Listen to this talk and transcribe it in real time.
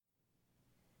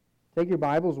Take your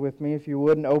Bibles with me, if you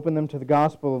would, and open them to the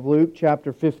Gospel of Luke,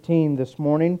 chapter 15 this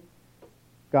morning.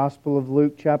 Gospel of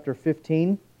Luke, chapter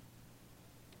 15.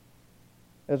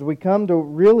 As we come to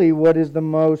really what is the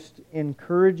most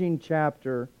encouraging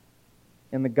chapter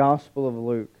in the Gospel of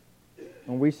Luke.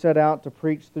 When we set out to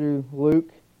preach through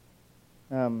Luke,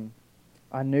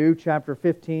 I knew chapter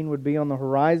 15 would be on the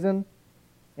horizon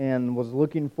and was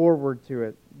looking forward to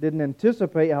it. Didn't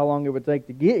anticipate how long it would take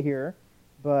to get here,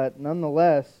 but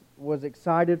nonetheless was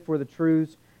excited for the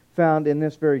truths found in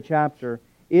this very chapter.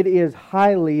 It is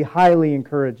highly, highly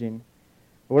encouraging.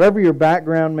 Whatever your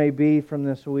background may be from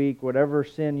this week, whatever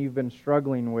sin you've been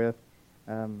struggling with,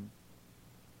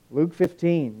 Luke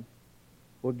 15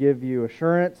 will give you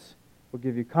assurance, will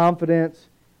give you confidence,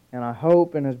 and I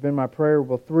hope, and has been my prayer,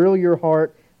 will thrill your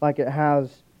heart like it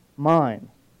has mine.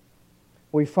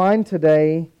 We find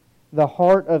today the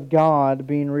heart of God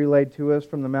being relayed to us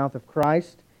from the mouth of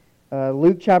Christ.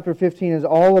 Luke chapter 15 is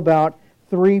all about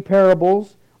three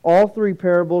parables. All three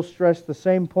parables stress the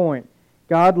same point.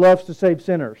 God loves to save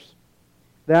sinners.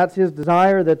 That's His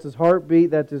desire, that's His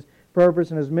heartbeat, that's His purpose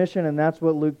and His mission, and that's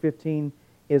what Luke 15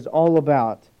 is all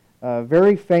about.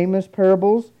 Very famous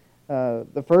parables.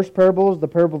 The first parable is the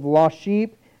parable of the lost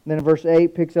sheep. And then in verse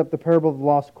 8 picks up the parable of the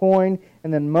lost coin.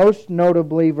 And then most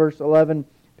notably, verse 11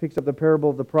 picks up the parable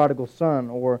of the prodigal son,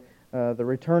 or the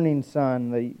returning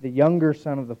son, the younger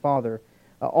son of the father.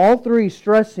 All three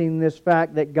stressing this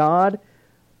fact that God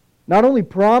not only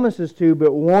promises to,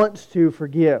 but wants to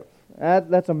forgive.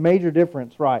 That's a major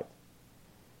difference, right?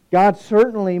 God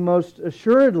certainly, most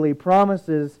assuredly,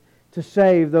 promises to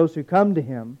save those who come to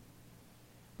Him.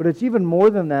 But it's even more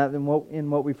than that in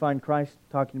what we find Christ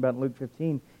talking about in Luke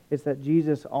 15. It's that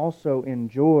Jesus also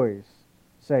enjoys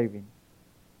saving.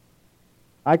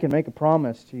 I can make a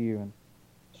promise to you and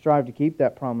strive to keep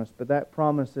that promise, but that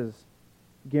promise is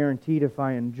guaranteed if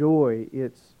I enjoy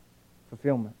its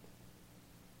fulfillment.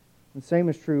 The same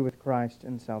is true with Christ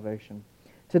and salvation.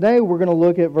 Today we're going to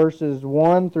look at verses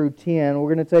 1 through 10.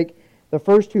 We're going to take the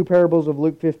first two parables of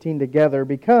Luke 15 together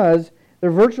because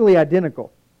they're virtually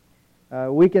identical.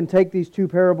 We can take these two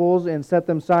parables and set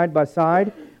them side by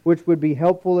side, which would be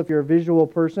helpful if you're a visual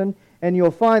person, and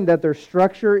you'll find that their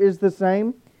structure is the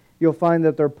same. You'll find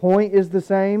that their point is the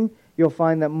same. You'll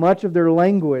find that much of their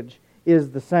language is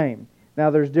the same. Now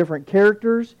there's different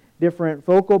characters, different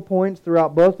focal points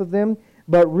throughout both of them,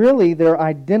 but really they're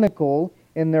identical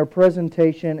in their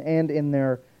presentation and in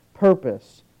their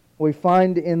purpose. We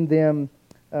find in them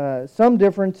some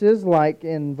differences, like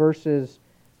in verses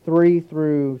 3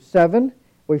 through 7,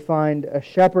 we find a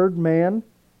shepherd man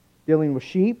dealing with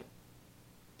sheep.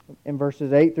 In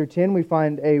verses 8 through 10, we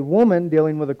find a woman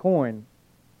dealing with a coin.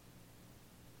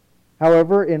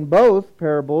 However, in both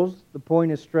parables, the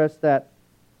point is stressed that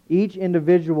each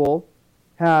individual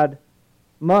had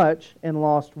much and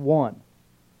lost one.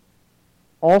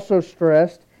 Also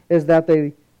stressed is that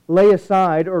they lay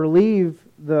aside or leave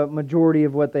the majority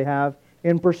of what they have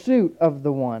in pursuit of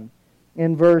the one.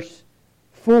 In verse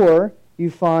 4, you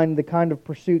find the kind of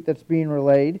pursuit that's being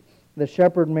relayed. The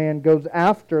shepherd man goes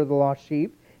after the lost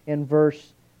sheep. In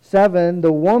verse 7,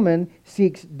 the woman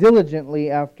seeks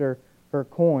diligently after her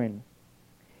coin.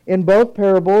 In both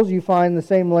parables, you find the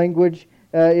same language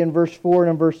in verse 4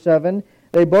 and in verse 7.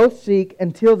 They both seek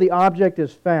until the object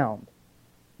is found.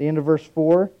 The end of verse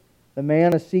 4, the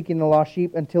man is seeking the lost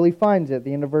sheep until he finds it.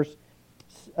 The end of verse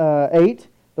 8,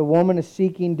 the woman is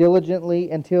seeking diligently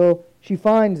until she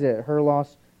finds it, her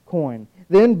lost coin.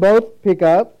 Then both pick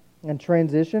up and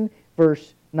transition,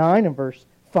 verse 9 and verse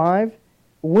 5,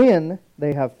 when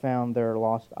they have found their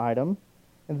lost item.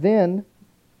 And then,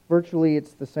 virtually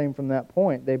it's the same from that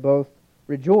point. They both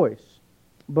rejoice.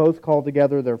 Both call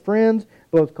together their friends,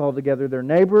 both call together their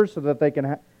neighbors so that they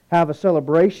can have a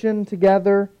celebration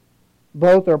together.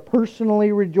 Both are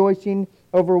personally rejoicing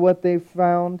over what they've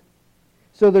found.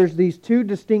 So there's these two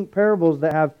distinct parables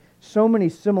that have so many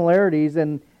similarities,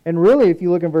 and really, if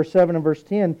you look in verse 7 and verse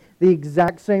 10, the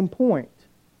exact same point.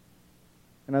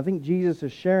 And I think Jesus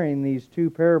is sharing these two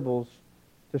parables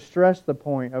to stress the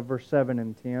point of verse 7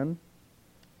 and 10,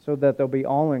 so that they'll be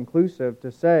all-inclusive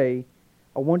to say,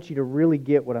 I want you to really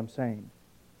get what I'm saying.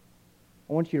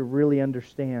 I want you to really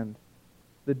understand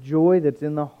the joy that's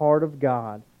in the heart of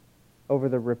God over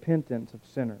the repentance of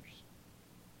sinners.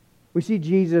 We see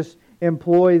Jesus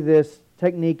employ this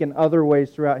technique in other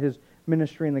ways throughout His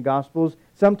ministry in the Gospels.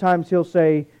 Sometimes He'll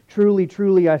say, truly,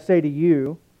 truly, I say to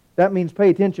you. That means pay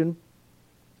attention.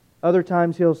 Other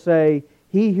times He'll say,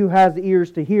 he who has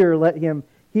ears to hear, let him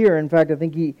hear. In fact, I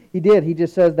think he did. He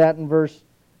just says that in verse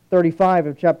 35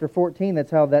 of chapter 14.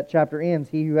 That's how that chapter ends.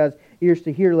 He who has ears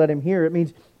to hear, let him hear. It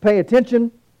means pay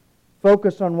attention.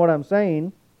 focus on what I'm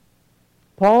saying.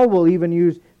 Paul will even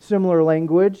use similar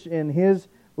language in his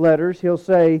letters. He'll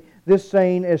say, this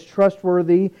saying is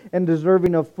trustworthy and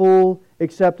deserving of full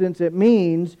acceptance. It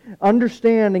means,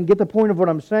 understand and get the point of what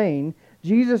I'm saying.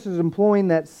 Jesus is employing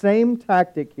that same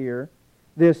tactic here,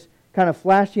 this kind of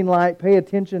flashing light, pay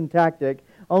attention tactic,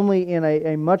 only in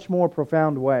a much more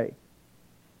profound way.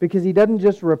 Because he doesn't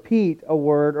just repeat a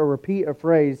word or repeat a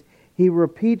phrase, he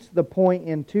repeats the point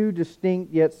in two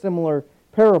distinct yet similar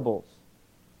parables.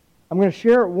 I'm going to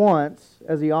share it once,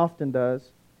 as he often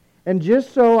does, and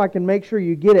just so I can make sure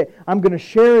you get it, I'm going to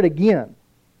share it again,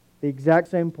 the exact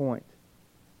same point,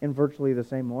 in virtually the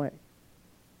same way.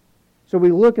 So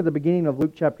we look at the beginning of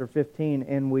Luke chapter 15,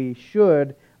 and we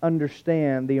should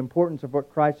understand the importance of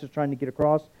what Christ is trying to get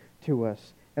across to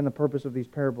us and the purpose of these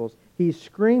parables. He's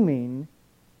screaming,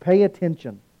 pay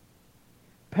attention.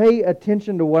 Pay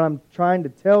attention to what I'm trying to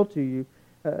tell to you,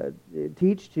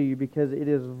 teach to you, because it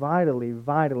is vitally,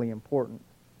 vitally important.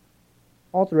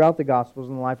 All throughout the Gospels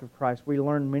and the life of Christ, we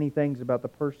learn many things about the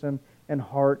person and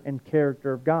heart and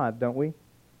character of God, don't we?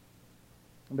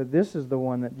 But this is the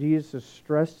one that Jesus is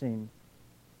stressing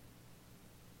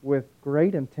with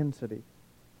great intensity.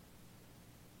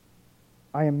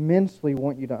 I immensely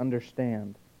want you to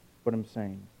understand what I'm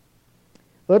saying.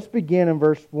 Let's begin in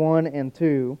verse 1 and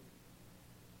 2,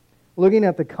 looking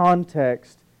at the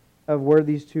context of where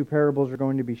these two parables are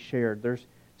going to be shared. There's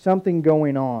something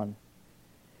going on.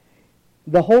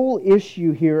 The whole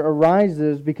issue here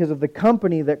arises because of the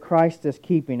company that Christ is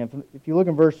keeping. If you look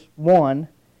in verse 1,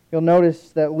 you'll notice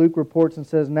that Luke reports and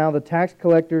says, now the tax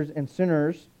collectors and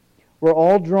sinners were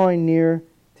all drawing near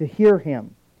to hear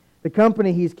him. The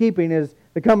company he's keeping is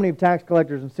the company of tax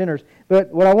collectors and sinners.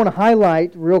 But what I want to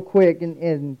highlight real quick,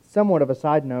 in somewhat of a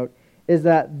side note, is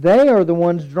that they are the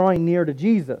ones drawing near to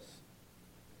Jesus.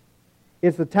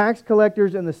 It's the tax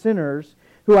collectors and the sinners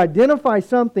who identify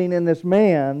something in this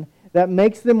man that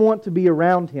makes them want to be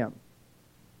around him.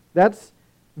 That's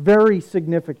very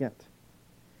significant.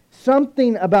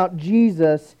 Something about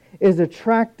Jesus is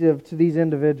attractive to these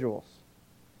individuals.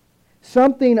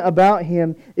 Something about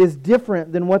him is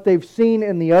different than what they've seen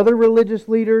in the other religious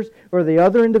leaders or the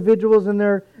other individuals in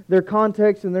their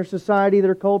context, in their society,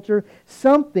 their culture.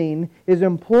 Something is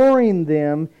imploring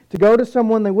them to go to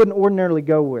someone they wouldn't ordinarily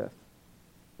go with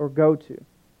or go to.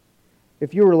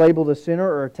 If you were labeled a sinner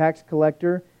or a tax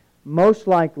collector, most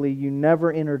likely you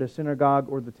never entered a synagogue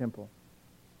or the temple.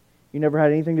 You never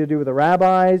had anything to do with the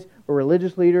rabbis or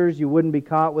religious leaders. You wouldn't be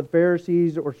caught with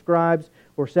Pharisees or scribes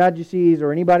or Sadducees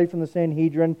or anybody from the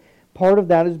Sanhedrin. Part of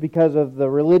that is because of the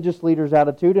religious leaders'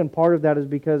 attitude, and part of that is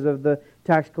because of the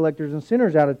tax collectors and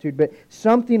sinners' attitude. But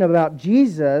something about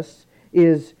Jesus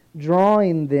is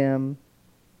drawing them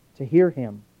to hear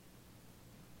him.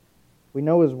 We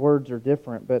know his words are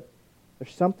different, but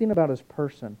there's something about his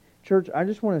person. Church, I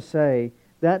just want to say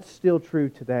that's still true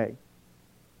today.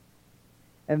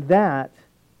 And that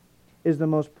is the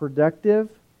most productive,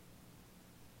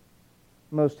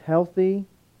 most healthy,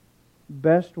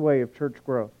 best way of church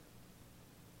growth.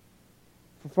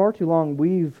 For far too long,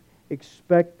 we've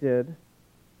expected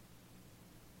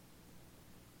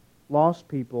lost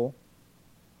people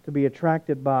to be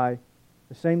attracted by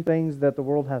the same things that the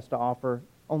world has to offer,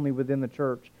 only within the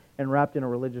church and wrapped in a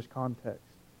religious context.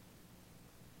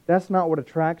 That's not what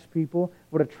attracts people.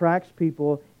 What attracts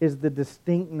people is the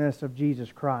distinctness of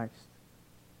Jesus Christ.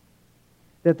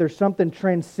 That there's something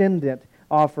transcendent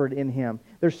offered in him.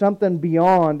 There's something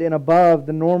beyond and above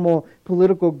the normal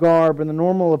political garb and the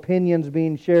normal opinions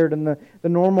being shared and the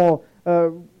normal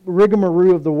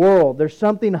rigmarole of the world. There's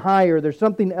something higher. There's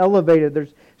something elevated.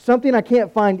 There's something I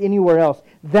can't find anywhere else.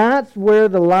 That's where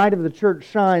the light of the church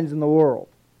shines in the world.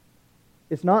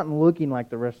 It's not in looking like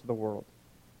the rest of the world.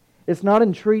 It's not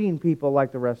in treating people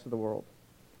like the rest of the world.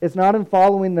 It's not in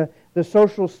following the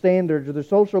social standards or the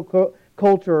social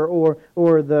culture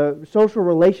or the social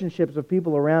relationships of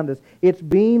people around us. It's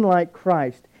being like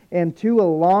Christ. And to a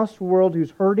lost world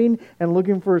who's hurting and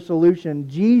looking for a solution,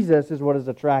 Jesus is what is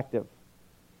attractive.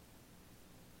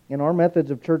 In our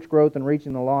methods of church growth and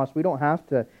reaching the lost, we don't have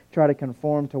to try to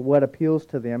conform to what appeals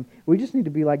to them. We just need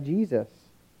to be like Jesus.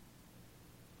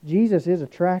 Jesus is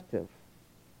attractive.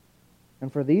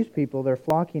 And for these people, they're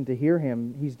flocking to hear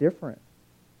him. He's different.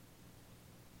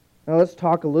 Now let's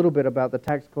talk a little bit about the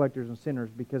tax collectors and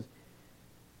sinners, because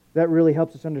that really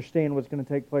helps us understand what's going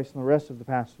to take place in the rest of the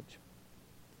passage.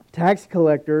 Tax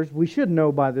collectors, we should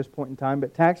know by this point in time,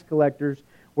 but tax collectors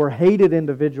were hated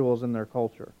individuals in their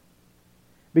culture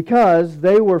because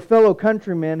they were fellow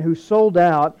countrymen who sold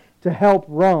out to help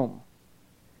Rome.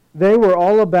 They were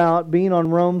all about being on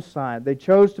Rome's side. They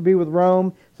chose to be with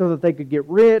Rome so that they could get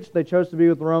rich. They chose to be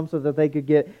with Rome so that they could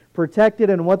get protected.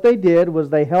 And what they did was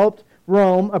they helped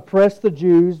Rome oppress the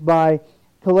Jews by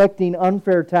collecting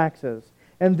unfair taxes.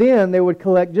 And then they would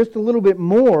collect just a little bit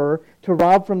more to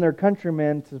rob from their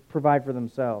countrymen to provide for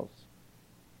themselves.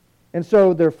 And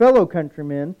so their fellow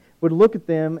countrymen would look at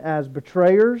them as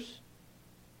betrayers.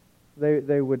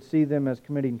 They would see them as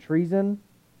committing treason.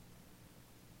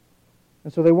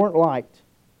 And so they weren't liked.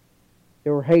 They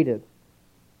were hated.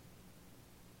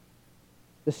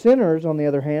 The sinners, on the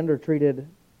other hand, are treated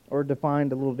or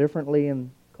defined a little differently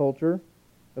in culture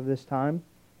of this time.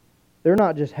 They're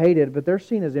not just hated, but they're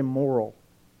seen as immoral.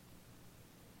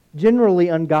 Generally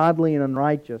ungodly and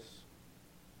unrighteous.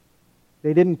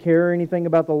 They didn't care anything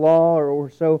about the law, or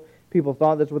so people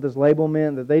thought. That's what this label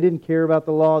meant, that they didn't care about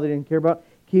the law, they didn't care about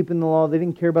keeping the law, they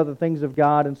didn't care about the things of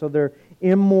God, and so they're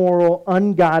immoral,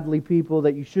 ungodly people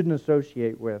that you shouldn't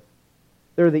associate with.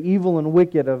 They're the evil and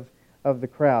wicked of the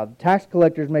crowd. Tax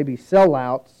collectors may be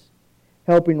sellouts,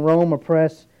 helping Rome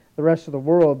oppress the rest of the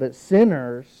world, but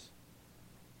sinners,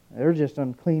 they're just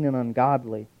unclean and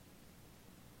ungodly.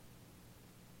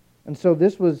 And so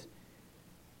this was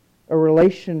a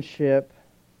relationship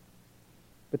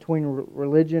between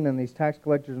religion and these tax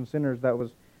collectors and sinners that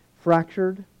was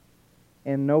fractured,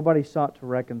 and nobody sought to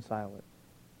reconcile it.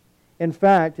 In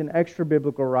fact, in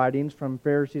extra-biblical writings from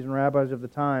Pharisees and rabbis of the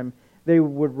time, they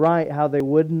would write how they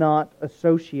would not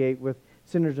associate with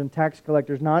sinners and tax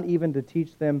collectors, not even to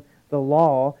teach them the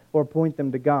law or point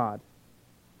them to God.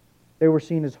 They were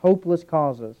seen as hopeless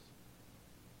causes.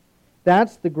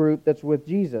 That's the group that's with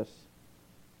Jesus.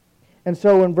 And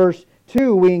so in verse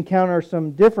 2, we encounter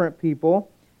some different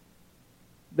people.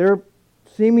 They're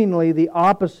seemingly the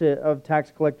opposite of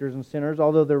tax collectors and sinners,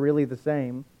 although they're really the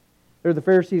same. They're the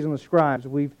Pharisees and the scribes.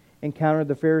 We've encountered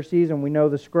the Pharisees, and we know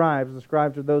the scribes. The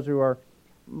scribes are those who are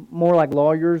more like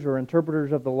lawyers or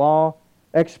interpreters of the law,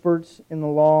 experts in the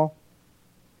law.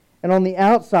 And on the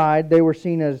outside, they were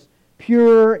seen as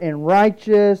pure and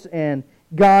righteous and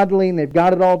godly, and they've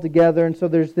got it all together. And so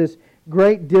there's this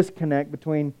great disconnect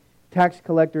between tax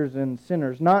collectors and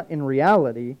sinners, not in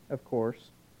reality, of course,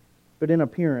 but in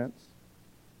appearance.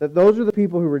 That those are the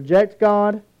people who reject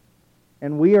God,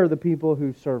 and we are the people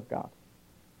who serve God.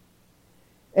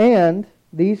 And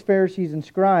these Pharisees and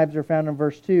scribes are found in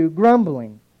verse 2,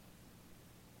 grumbling.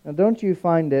 Now, don't you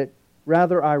find it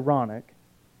rather ironic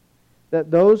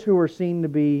that those who are seen to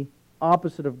be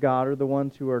opposite of God are the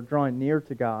ones who are drawing near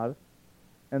to God,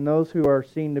 and those who are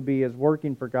seen to be as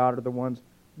working for God are the ones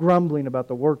grumbling about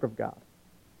the work of God?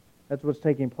 That's what's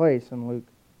taking place in Luke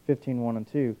 15:1 and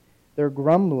 2. They're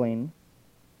grumbling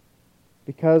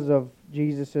because of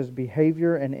Jesus'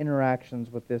 behavior and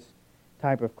interactions with this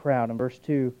type of crowd. In verse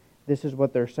 2, this is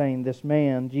what they're saying. This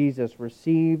man, Jesus,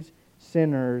 receives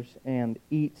sinners and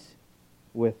eats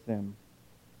with them.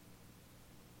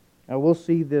 Now we'll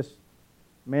see this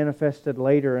manifested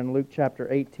later in Luke chapter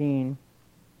 18,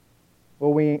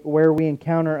 where we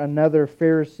encounter another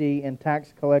Pharisee and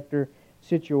tax collector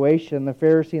situation. The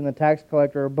Pharisee and the tax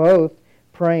collector are both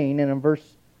praying, and in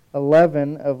verse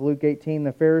 11 of Luke 18,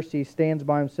 the Pharisee stands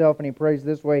by himself and he prays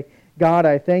this way: God,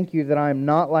 I thank you that I am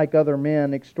not like other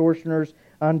men, extortioners,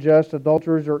 unjust,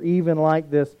 adulterers, or even like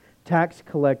this tax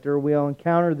collector. We'll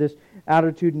encounter this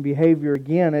attitude and behavior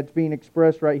again. It's being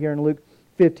expressed right here in Luke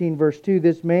 15, verse 2.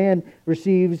 This man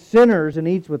receives sinners and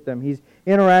eats with them. He's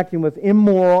interacting with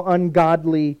immoral,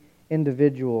 ungodly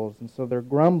individuals. And so they're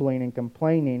grumbling and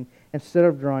complaining instead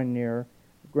of drawing near,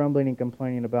 grumbling and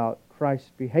complaining about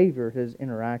Christ's behavior, His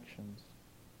interactions.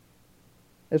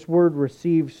 This word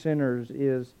receive sinners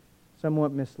is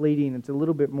somewhat misleading. It's a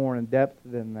little bit more in depth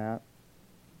than that.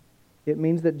 It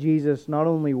means that Jesus not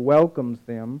only welcomes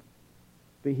them,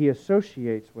 but He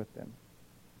associates with them.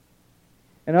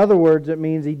 In other words, it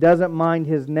means He doesn't mind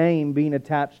His name being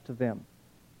attached to them.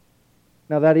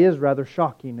 Now that is rather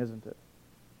shocking, isn't it?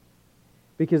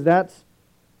 Because that's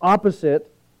opposite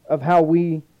of how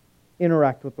we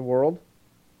interact with the world.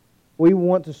 We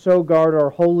want to so guard our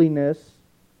holiness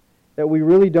that we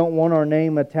really don't want our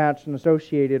name attached and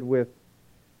associated with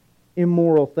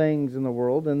immoral things in the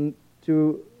world, and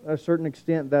to a certain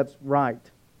extent that's right.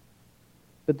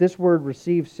 But this word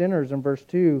receive sinners in verse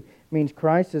 2 means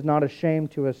Christ is not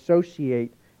ashamed to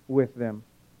associate with them.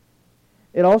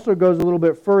 It also goes a little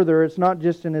bit further. It's not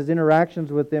just in His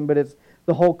interactions with them, but it's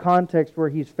the whole context where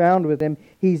He's found with them.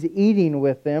 He's eating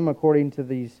with them, according to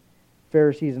these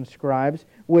Pharisees and scribes,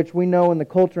 which we know in the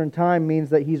culture and time means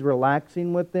that He's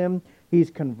relaxing with them,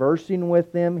 He's conversing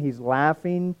with them, He's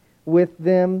laughing with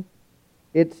them.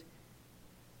 It's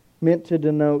meant to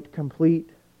denote complete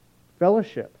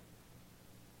fellowship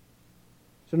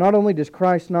So not only does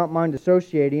Christ not mind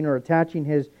associating or attaching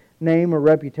His name or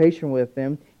reputation with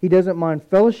them, He doesn't mind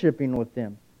fellowshipping with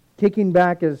them, kicking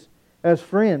back as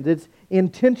friends. It's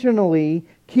intentionally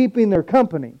keeping their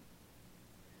company.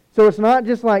 So it's not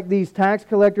just like these tax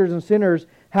collectors and sinners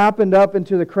happened up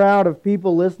into the crowd of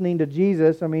people listening to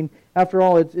Jesus. I mean, after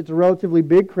all, it's a relatively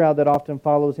big crowd that often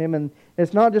follows Him. And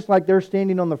it's not just like they're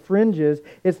standing on the fringes.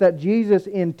 It's that Jesus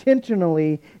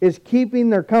intentionally is keeping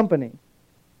their company.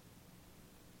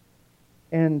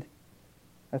 And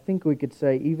I think we could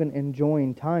say even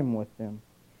enjoying time with them,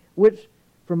 which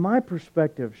from my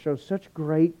perspective shows such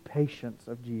great patience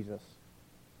of Jesus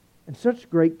and such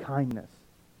great kindness.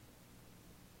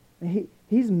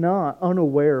 He's not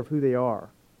unaware of who they are.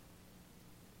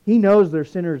 He knows they're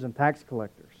sinners and tax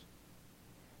collectors.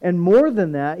 And more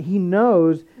than that, He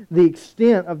knows the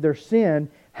extent of their sin,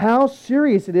 how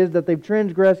serious it is that they've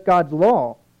transgressed God's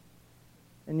law.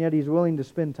 And yet He's willing to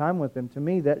spend time with them. To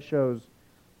me, that shows,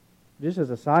 just as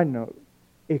a side note,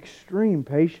 extreme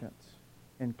patience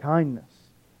and kindness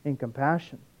and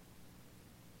compassion.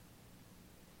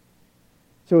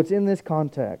 So it's in this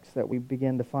context that we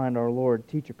begin to find our Lord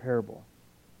teach a parable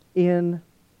in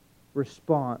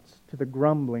response to the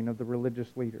grumbling of the religious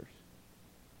leaders.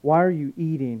 Why are you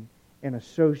eating and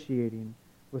associating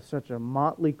with such a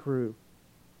motley crew,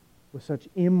 with such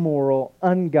immoral,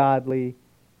 ungodly,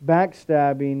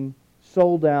 backstabbing,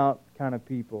 sold-out kind of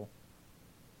people?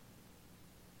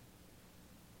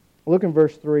 Look in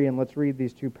verse 3 and let's read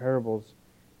these two parables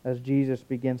as Jesus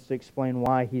begins to explain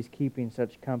why He's keeping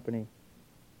such company.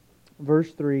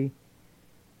 Verse 3,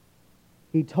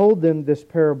 He told them this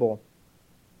parable.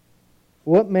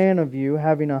 What man of you,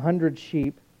 having 100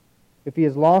 sheep, if he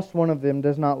has lost one of them,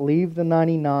 does not leave the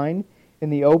 99 in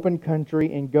the open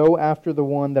country and go after the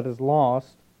one that is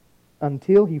lost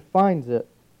until he finds it?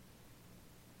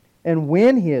 And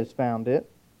when he has found it,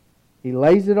 he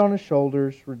lays it on his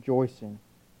shoulders, rejoicing.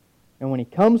 And when he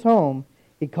comes home,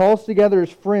 he calls together his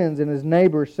friends and his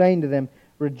neighbors, saying to them,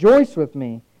 Rejoice with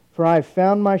me, for I have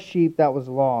found my sheep that was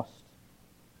lost.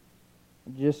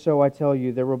 Just so I tell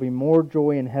you, there will be more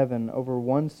joy in heaven over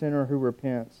one sinner who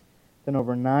repents than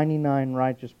over 99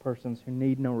 righteous persons who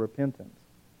need no repentance.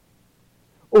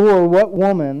 Or what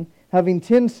woman, having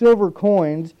 10 silver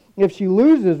coins, if she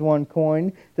loses one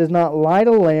coin, does not light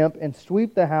a lamp and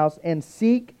sweep the house and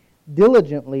seek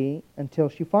diligently until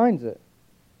she finds it?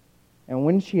 And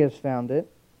when she has found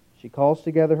it, she calls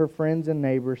together her friends and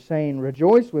neighbors, saying,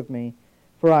 Rejoice with me,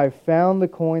 for I have found the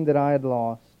coin that I had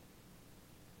lost.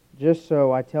 Just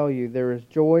so, I tell you, there is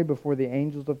joy before the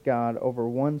angels of God over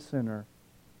one sinner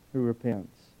who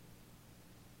repents.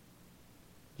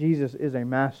 Jesus is a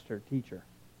master teacher.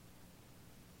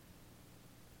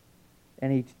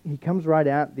 And he comes right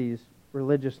at these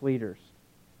religious leaders.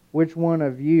 Which one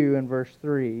of you, in verse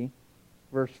 3,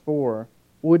 verse 4,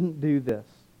 wouldn't do this?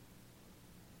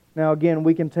 Now again,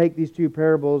 we can take these two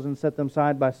parables and set them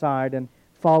side by side and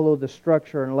follow the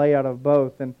structure and layout of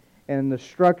both. And the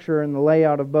structure and the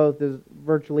layout of both is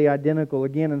virtually identical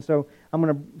again. And so I'm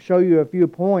going to show you a few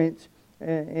points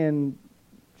and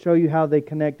show you how they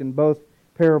connect in both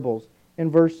parables. In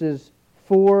verses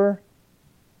 4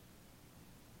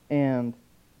 and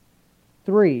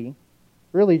 3,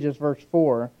 really just verse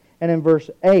 4, and in verse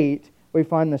 8, we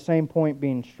find the same point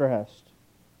being stressed.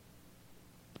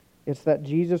 It's that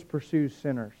Jesus pursues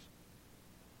sinners.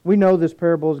 We know this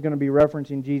parable is going to be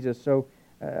referencing Jesus, so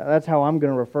that's how I'm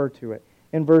going to refer to it.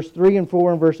 In verse 3 and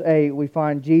 4 and verse 8, we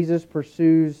find Jesus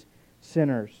pursues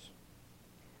sinners.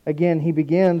 Again, he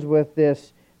begins with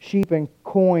this sheep and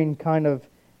coin kind of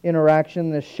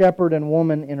interaction, this shepherd and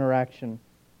woman interaction.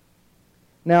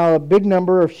 Now, a big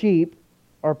number of sheep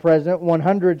are present,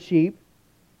 100 sheep.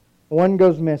 One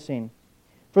goes missing.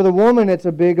 For the woman, it's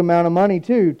a big amount of money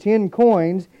too, 10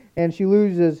 coins, and she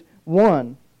loses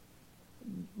one.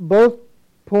 Both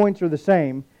points are the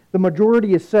same. The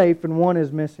majority is safe and one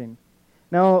is missing.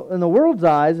 Now, in the world's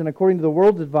eyes, and according to the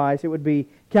world's advice, it would be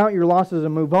count your losses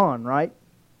and move on, right?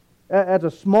 That's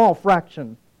a small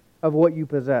fraction of what you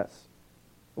possess.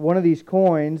 One of these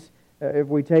coins, if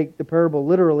we take the parable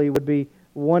literally, would be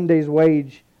one day's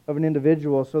wage of an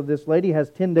individual. So this lady has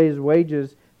 10 days'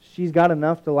 wages. She's got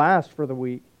enough to last for the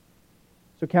week.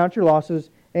 So count your losses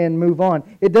and move on.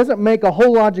 It doesn't make a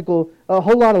whole lot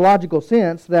of logical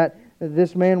sense that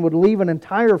this man would leave an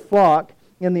entire flock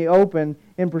in the open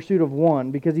in pursuit of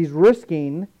one, because he's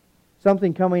risking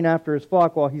something coming after his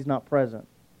flock while he's not present.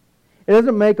 It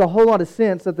doesn't make a whole lot of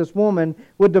sense that this woman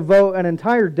would devote an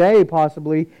entire day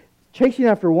possibly chasing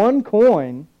after one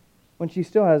coin when she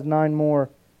still has 9 more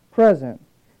present.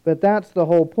 But that's the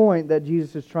whole point that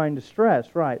Jesus is trying to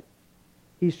stress, right?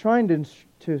 He's trying to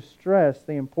to stress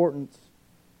the importance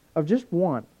of just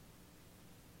one.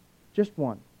 Just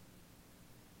one.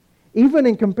 Even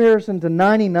in comparison to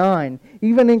 99,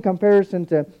 even in comparison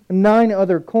to 9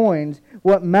 other coins,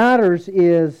 what matters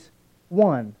is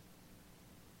one.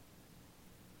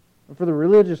 For the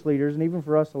religious leaders, and even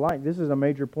for us alike, this is a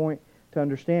major point to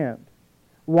understand.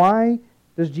 Why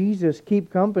does Jesus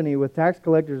keep company with tax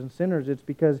collectors and sinners? It's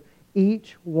because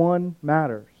each one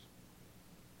matters.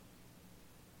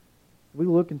 We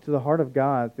look into the heart of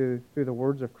God through the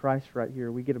words of Christ right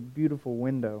here. We get a beautiful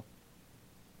window.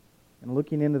 And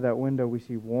looking into that window, we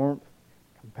see warmth,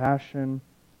 compassion,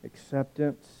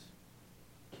 acceptance,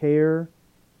 care,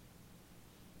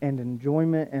 and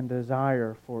enjoyment and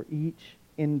desire for each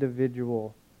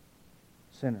individual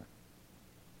sinner.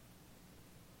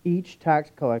 Each tax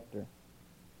collector,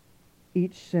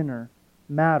 each sinner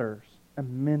matters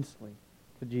immensely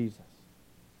to Jesus.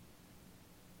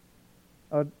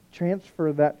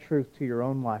 Transfer that truth to your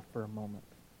own life for a moment.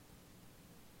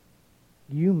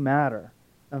 You matter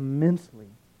immensely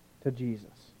to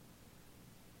Jesus.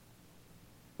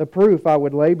 The proof I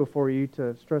would lay before you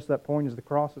to stress that point is the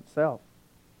cross itself.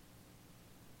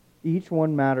 Each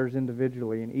one matters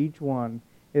individually, and each one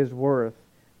is worth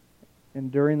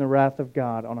enduring the wrath of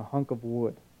God on a hunk of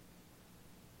wood,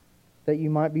 that you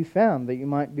might be found, that you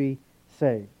might be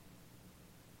saved.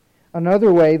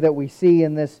 Another way that we see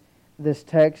in this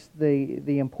text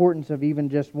the importance of even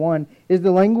just one is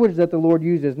the language that the Lord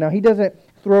uses. Now, He doesn't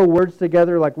throw words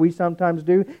together like we sometimes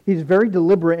do. He's very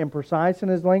deliberate and precise in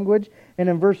His language. And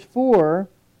in verse 4,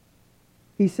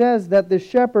 He says that the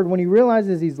shepherd, when he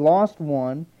realizes he's lost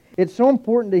one, it's so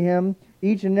important to him,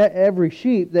 each and every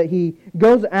sheep, that he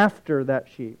goes after that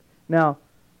sheep. Now,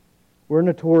 we're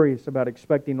notorious about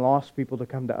expecting lost people to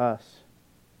come to us.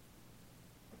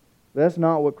 That's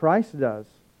not what Christ does.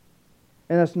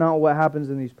 And that's not what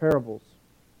happens in these parables.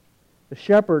 The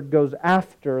shepherd goes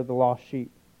after the lost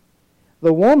sheep.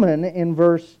 The woman in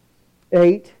verse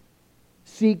 8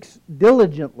 seeks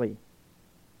diligently.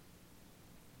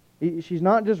 She's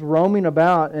not just roaming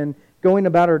about and going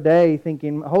about her day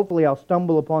thinking, hopefully I'll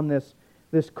stumble upon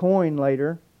this coin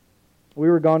later. We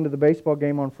were gone to the baseball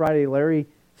game on Friday. Larry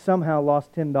somehow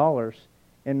lost $10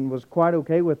 and was quite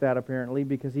okay with that apparently,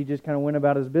 because he just kind of went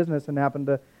about his business and happened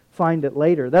to find it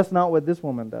later. That's not what this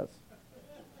woman does.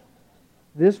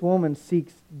 This woman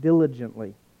seeks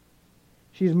diligently.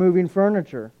 She's moving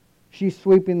furniture. She's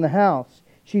sweeping the house.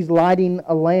 She's lighting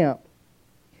a lamp.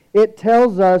 It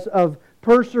tells us of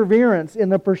perseverance in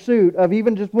the pursuit of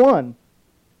even just one.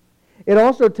 It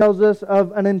also tells us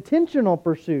of an intentional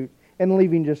pursuit in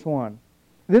leaving just one.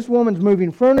 This woman's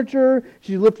moving furniture.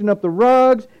 She's lifting up the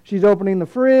rugs. She's opening the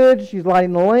fridge. She's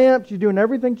lighting the lamp. She's doing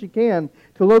everything she can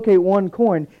to locate one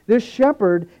coin. This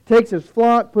shepherd takes his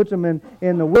flock, puts them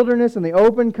in the wilderness, in the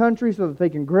open country, so that they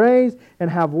can graze and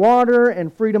have water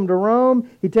and freedom to roam.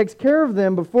 He takes care of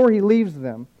them before he leaves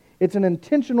them. It's an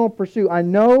intentional pursuit. I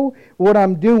know what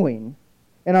I'm doing,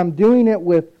 and I'm doing it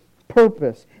with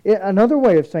purpose. Another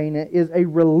way of saying it is a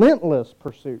relentless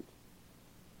pursuit.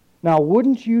 Now,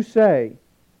 wouldn't you say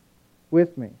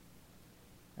with me,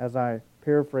 as I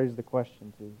paraphrase the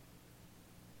question to you,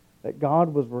 that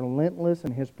God was relentless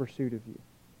in His pursuit of you?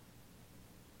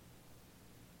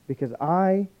 Because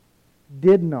I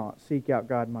did not seek out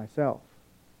God myself.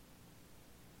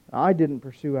 I didn't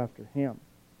pursue after Him.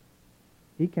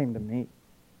 He came to me.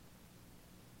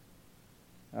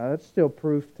 That's still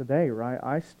proof today, right?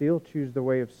 I still choose the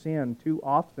way of sin too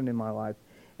often in my life.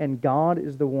 And God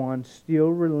is the one still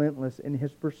relentless in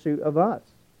His pursuit of us.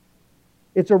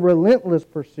 It's a relentless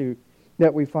pursuit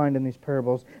that we find in these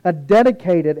parables. A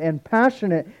dedicated and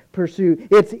passionate pursuit.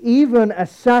 It's even a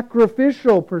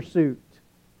sacrificial pursuit.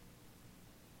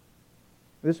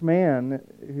 This man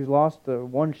who's lost the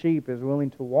one sheep is willing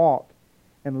to walk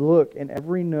and look in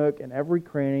every nook and every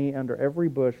cranny, under every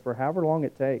bush, for however long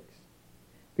it takes.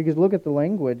 Because look at the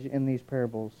language in these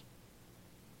parables.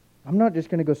 I'm not just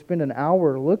going to go spend an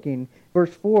hour looking.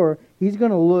 Verse 4, he's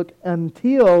going to look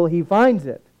until he finds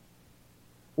it.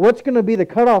 What's going to be the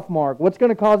cutoff mark? What's going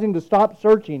to cause him to stop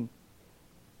searching?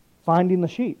 Finding the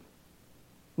sheep.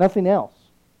 Nothing else.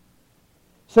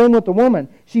 Same with the woman.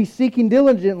 She's seeking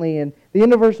diligently, in the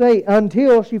end of verse 8,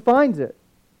 until she finds it.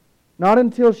 Not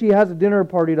until she has a dinner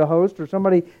party to host or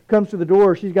somebody comes to the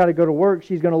door, she's got to go to work.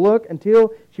 She's going to look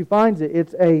until she finds it.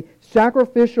 It's a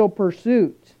sacrificial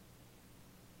pursuit.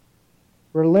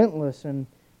 Relentless and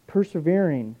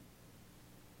persevering.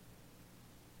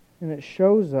 And it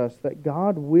shows us that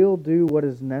God will do what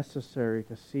is necessary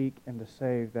to seek and to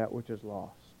save that which is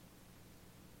lost.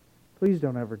 Please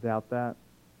don't ever doubt that.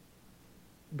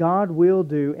 God will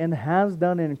do and has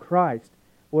done in Christ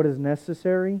what is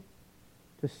necessary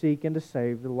to seek and to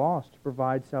save the lost, to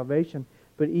provide salvation.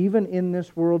 But even in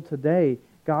this world today,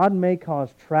 God may cause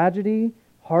tragedy,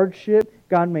 hardship.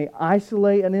 God may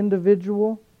isolate an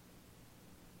individual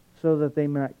so that they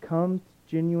might come to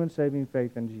genuine saving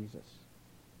faith in Jesus.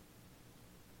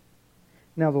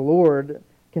 Now the Lord,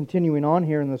 continuing on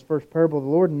here in this first parable, the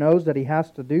Lord knows that He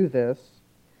has to do this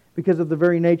because of the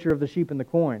very nature of the sheep and the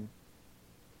coin.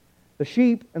 The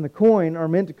sheep and the coin are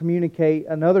meant to communicate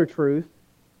another truth,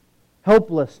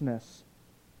 helplessness,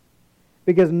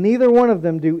 because neither one of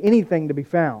them do anything to be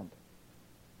found.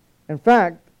 In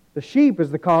fact, the sheep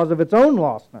is the cause of its own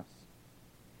lostness.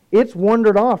 It's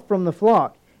wandered off from the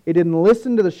flock. It didn't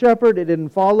listen to the shepherd. It didn't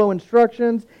follow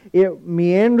instructions. It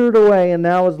meandered away and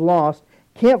now is lost.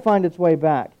 Can't find its way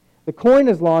back. The coin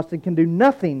is lost and can do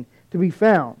nothing to be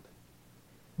found.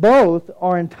 Both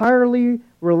are entirely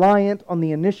reliant on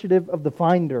the initiative of the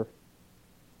finder,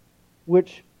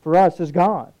 which for us is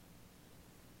God.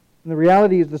 And the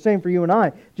reality is the same for you and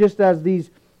I. Just as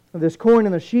this coin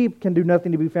and the sheep can do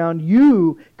nothing to be found,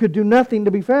 you could do nothing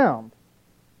to be found.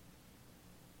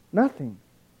 Nothing.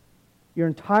 You're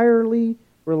entirely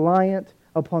reliant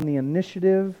upon the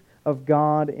initiative of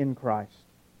God in Christ.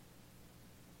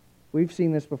 We've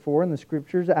seen this before in the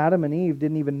Scriptures. Adam and Eve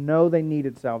didn't even know they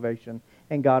needed salvation,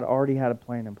 and God already had a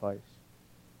plan in place.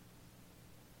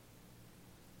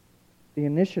 The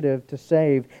initiative to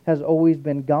save has always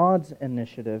been God's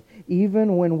initiative,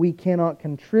 even when we cannot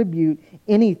contribute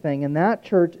anything. And that,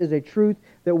 church, is a truth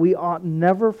that we ought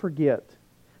never forget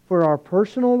for our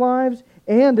personal lives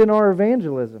and in our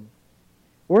evangelism.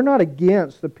 We're not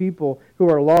against the people who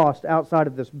are lost outside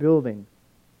of this building.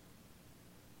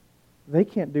 They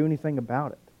can't do anything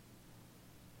about it.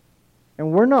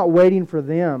 And we're not waiting for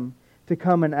them to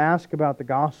come and ask about the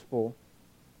gospel.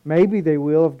 Maybe they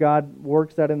will if God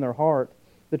works that in their heart.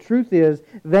 The truth is,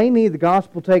 they need the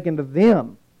gospel taken to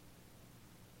them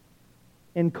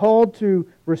and called to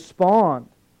respond,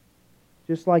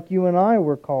 just like you and I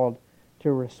were called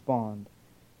to respond.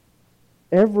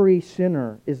 Every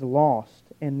sinner is lost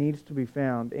and needs to be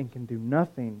found and can do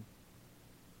nothing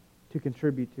to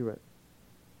contribute to it.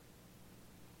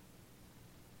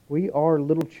 We are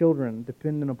little children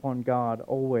dependent upon God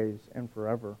always and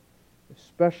forever,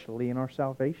 especially in our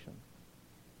salvation.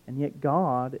 And yet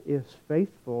God is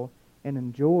faithful and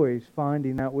enjoys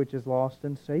finding that which is lost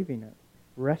and saving it,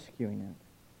 rescuing it.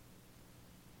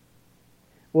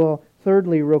 Well,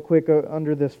 thirdly, real quick,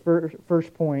 under this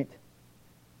first point,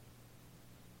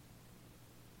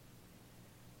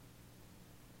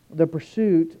 the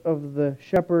pursuit of the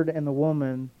shepherd and the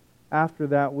woman after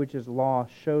that which is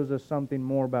lost shows us something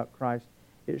more about Christ.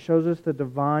 It shows us the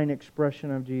divine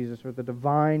expression of Jesus, or the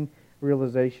divine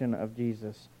realization of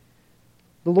Jesus.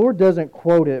 The Lord doesn't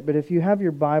quote it, but if you have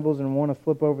your Bibles and want to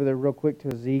flip over there real quick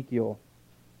to Ezekiel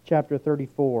chapter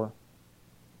 34.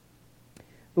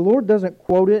 The Lord doesn't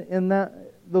quote it in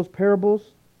those parables,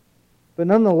 but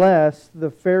nonetheless,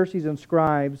 the Pharisees and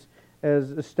scribes,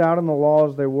 as stout in the law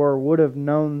as they were, would have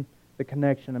known the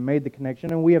connection and made the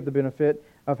connection, and we have the benefit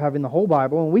of having the whole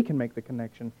Bible, and we can make the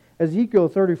connection. Ezekiel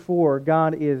 34,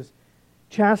 God is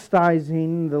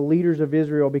chastising the leaders of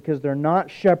Israel because they're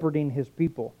not shepherding His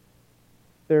people.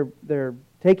 They're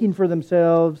taking for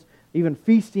themselves, even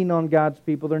feasting on God's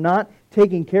people. They're not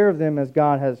taking care of them as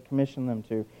God has commissioned them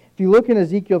to. If you look in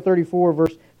Ezekiel 34,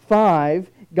 verse 5,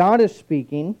 God is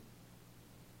speaking,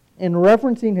 and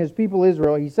referencing His people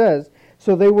Israel, He says,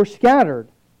 "So they were scattered,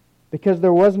 because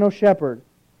there was no shepherd,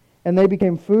 and they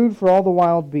became food for all the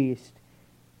wild beasts."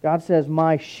 God says,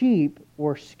 "My sheep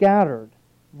were scattered."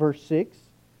 Verse 6,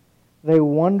 "They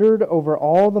wandered over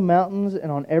all the mountains and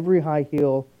on every high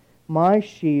hill. My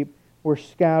sheep were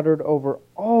scattered over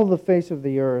all the face of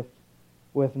the earth,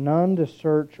 with none to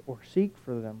search or seek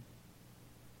for them."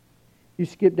 You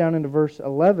skip down into verse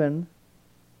 11,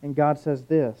 and God says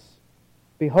this,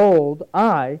 "Behold,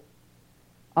 I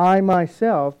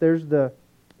myself," there's the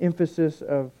emphasis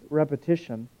of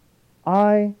repetition,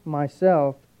 "I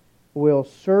myself will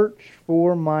search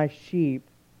for my sheep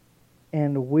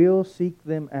and will seek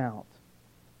them out."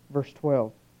 Verse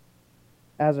 12,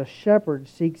 "As a shepherd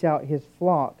seeks out his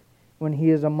flock when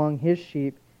he is among his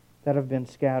sheep that have been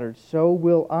scattered, so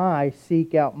will I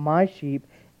seek out my sheep,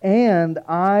 and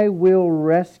I will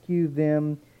rescue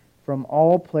them from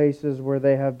all places where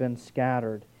they have been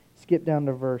scattered." Skip down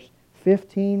to verse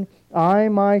 15. "I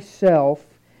myself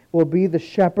will be the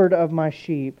shepherd of my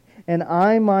sheep, and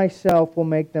I myself will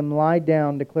make them lie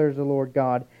down, declares the Lord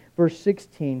God." Verse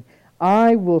 16,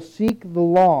 "I will seek the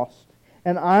lost,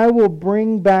 and I will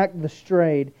bring back the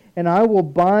strayed, and I will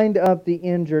bind up the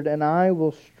injured, and I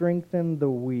will strengthen the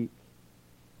weak."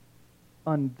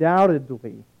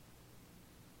 undoubtedly,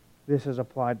 this is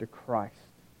applied to Christ.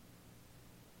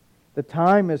 The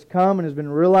time has come and has been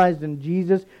realized in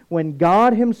Jesus when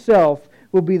God Himself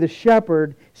will be the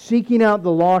shepherd seeking out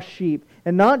the lost sheep.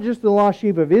 And not just the lost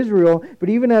sheep of Israel, but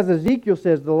even as Ezekiel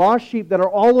says, the lost sheep that are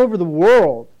all over the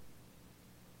world.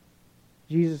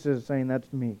 Jesus is saying,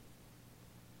 that's me.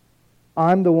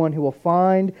 I'm the one who will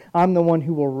find. I'm the one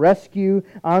who will rescue.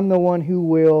 I'm the one who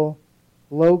will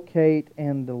locate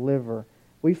and deliver.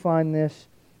 We find this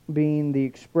being the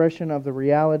expression of the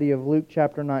reality of Luke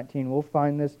chapter 19. We'll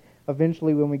find this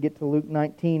eventually when we get to Luke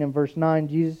 19 and verse 9.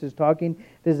 Jesus is talking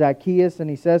to Zacchaeus, and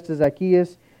He says to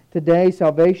Zacchaeus, today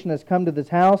salvation has come to this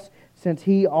house, since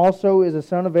he also is a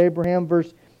son of Abraham.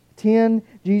 Verse 10,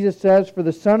 Jesus says, for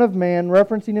the Son of Man,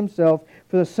 referencing Himself,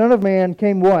 for the Son of Man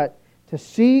came what? To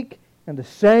seek and to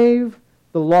save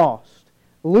the lost.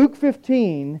 Luke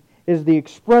 15 is the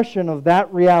expression of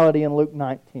that reality in Luke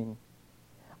 19.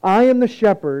 I am the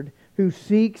shepherd who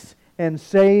seeks and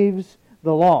saves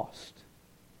the lost.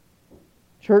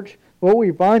 Church, what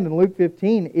we find in Luke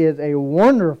 15 is a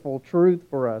wonderful truth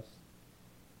for us.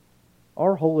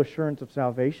 Our whole assurance of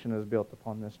salvation is built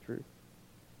upon this truth.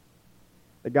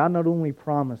 That God not only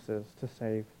promises to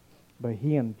save, but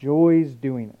He enjoys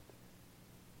doing it.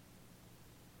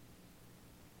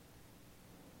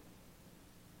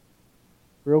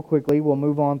 Real quickly, we'll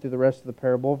move on through the rest of the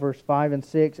parable. Verse 5 and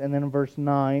 6, and then in verse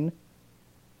 9,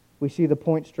 we see the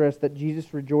point stressed that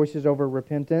Jesus rejoices over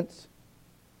repentance.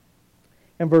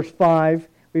 In verse 5,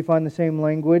 we find the same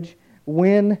language.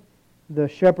 When the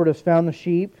shepherd has found the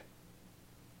sheep,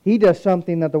 he does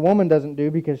something that the woman doesn't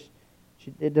do because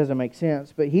it doesn't make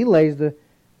sense. But he lays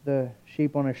the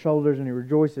sheep on his shoulders and he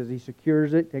rejoices. He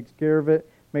secures it, takes care of it,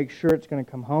 makes sure it's going to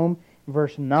come home. In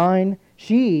verse 9,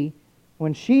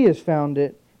 when she has found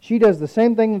it, she does the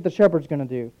same thing that the shepherd's going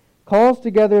to do. Calls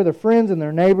together their friends and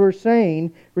their neighbors,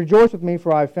 saying, rejoice with me,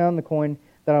 for I have found the coin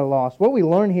that I lost. What we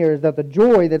learn here is that the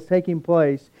joy that's taking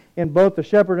place in both the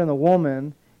shepherd and the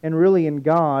woman, and really in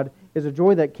God, is a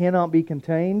joy that cannot be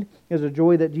contained, is a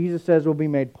joy that Jesus says will be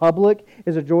made public,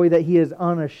 is a joy that He is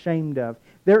unashamed of.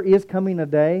 There is coming a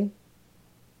day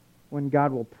when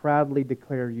God will proudly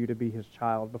declare you to be His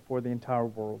child before the entire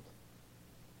world.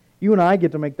 You and I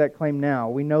get to make that claim now.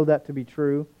 We know that to be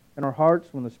true in our hearts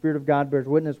when the Spirit of God bears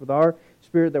witness with our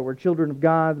spirit that we're children of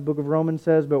God. The book of Romans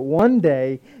says, but one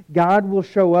day God will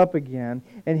show up again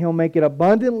and He'll make it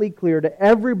abundantly clear to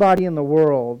everybody in the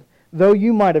world, though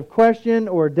you might have questioned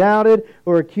or doubted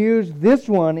or accused, this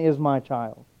one is my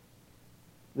child.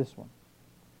 This one.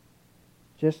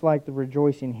 Just like the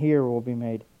rejoicing here will be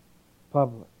made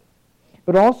public.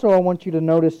 But also I want you to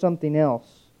notice something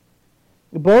else.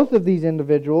 Both of these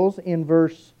individuals in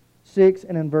verse 6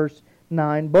 and in verse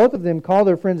 9, both of them call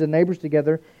their friends and neighbors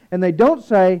together, and they don't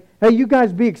say, hey, you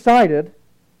guys be excited.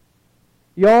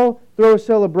 Y'all throw a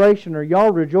celebration or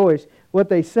y'all rejoice. What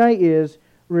they say is,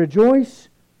 rejoice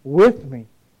with me.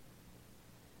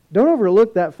 Don't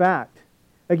overlook that fact.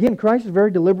 Again, Christ is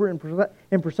very deliberate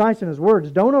and precise in His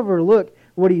words. Don't overlook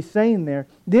what He's saying there.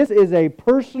 This is a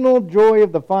personal joy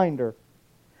of the finder,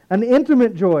 an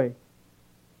intimate joy.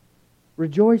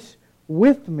 Rejoice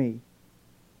with me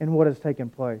in what has taken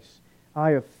place.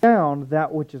 I have found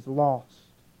that which is lost.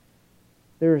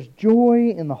 There is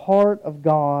joy in the heart of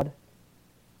God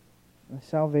and the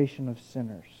salvation of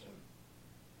sinners.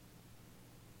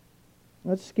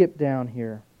 Let's skip down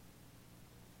here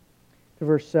to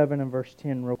verse 7 and verse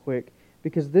 10 real quick,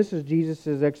 because this is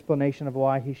Jesus' explanation of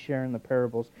why He's sharing the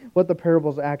parables, what the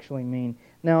parables actually mean.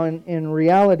 Now, in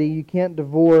reality, you can't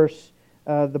divorce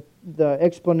the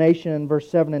explanation in verse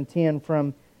 7 and 10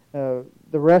 from the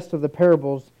rest of the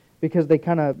parables, because they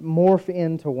kind of morph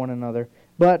into one another.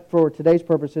 But for today's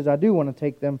purposes, I do want to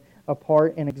take them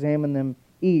apart and examine them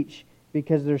each,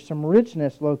 because there's some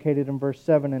richness located in verse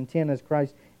 7 and 10 as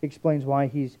Christ explains why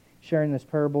He's sharing this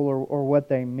parable or what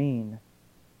they mean.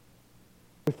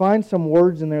 We find some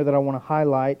words in there that I want to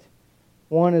highlight.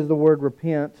 One is the word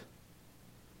repent.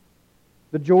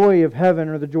 The joy of heaven,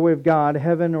 or the joy of God,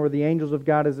 heaven or the angels of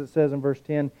God, as it says in verse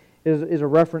 10, is a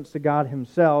reference to God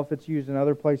Himself. It's used in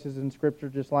other places in Scripture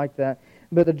just like that.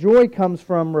 But the joy comes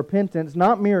from repentance,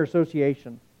 not mere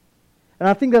association. And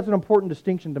I think that's an important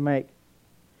distinction to make.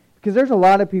 Because there's a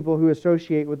lot of people who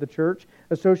associate with the church,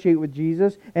 associate with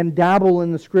Jesus, and dabble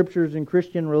in the Scriptures and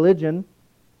Christian religion.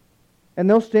 And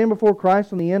they'll stand before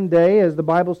Christ on the end day, as the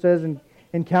Bible says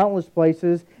in countless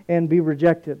places, and be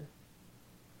rejected.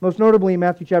 Most notably in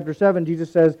Matthew chapter 7,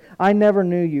 Jesus says, I never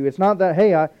knew you. It's not that,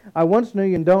 hey, I once knew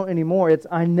you and don't anymore. It's,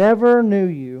 I never knew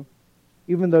you,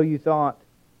 even though you thought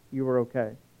you were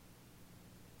okay.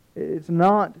 It's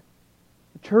not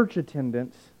church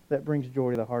attendance that brings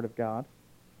joy to the heart of God,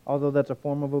 although that's a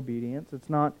form of obedience. It's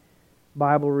not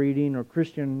Bible reading or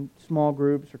Christian small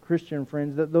groups or Christian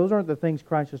friends. Those aren't the things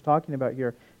Christ is talking about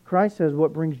here. Christ says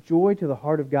what brings joy to the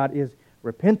heart of God is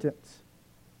repentance.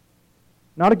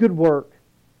 Not a good work.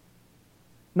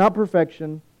 Not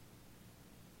perfection.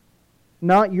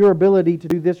 Not your ability to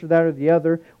do this or that or the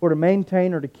other, or to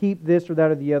maintain or to keep this or that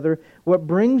or the other. What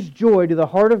brings joy to the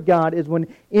heart of God is when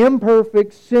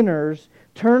imperfect sinners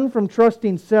turn from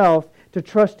trusting self to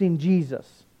trusting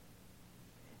Jesus.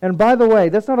 And by the way,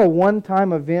 that's not a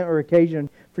one-time event or occasion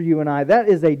for you and I. That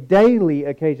is a daily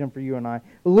occasion for you and I.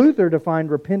 Luther defined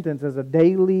repentance as a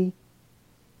daily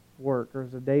work, or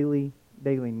as a daily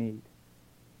need.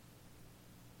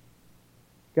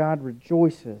 God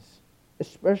rejoices,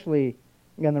 especially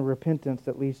in the repentance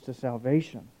that leads to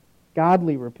salvation.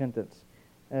 Godly repentance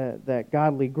that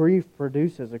godly grief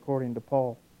produces, according to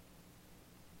Paul.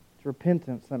 It's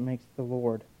repentance that makes the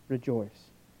Lord rejoice.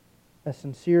 A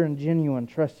sincere and genuine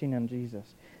trusting in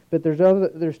Jesus. But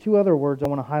there's two other words I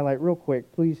want to highlight real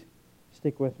quick. Please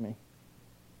stick with me.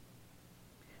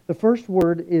 The first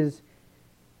word is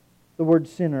the word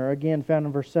sinner, again found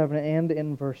in verse 7 and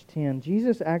in verse 10.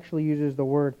 Jesus actually uses the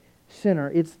word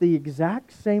sinner. It's the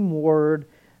exact same word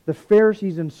the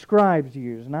Pharisees and scribes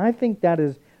use. And I think that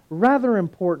is rather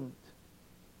important.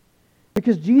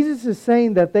 Because Jesus is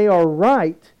saying that they are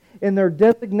right in their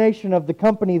designation of the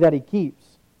company that He keeps.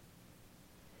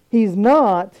 He's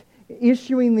not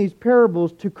issuing these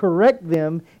parables to correct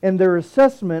them in their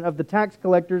assessment of the tax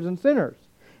collectors and sinners.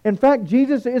 In fact,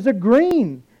 Jesus is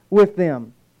agreeing with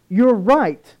them. You're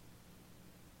right.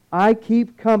 I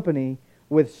keep company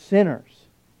with sinners.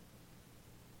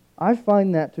 I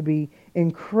find that to be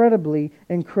incredibly,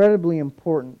 incredibly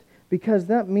important, because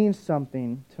that means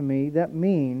something to me. That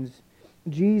means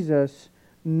Jesus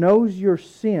knows your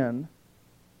sin,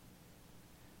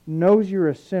 knows you're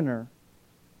a sinner,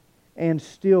 and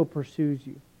still pursues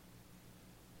you.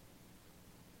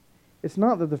 It's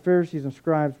not that the Pharisees and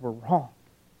scribes were wrong.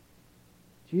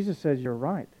 Jesus says, you're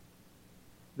right.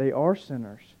 They are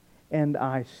sinners, and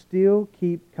I still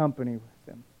keep company with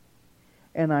them.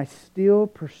 And I still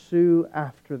pursue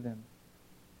after them.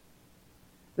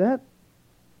 That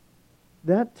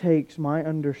takes my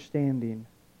understanding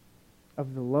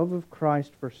of the love of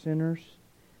Christ for sinners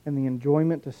and the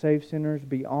enjoyment to save sinners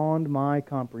beyond my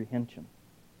comprehension.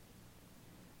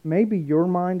 Maybe your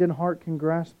mind and heart can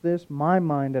grasp this. My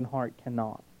mind and heart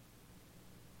cannot.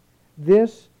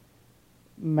 This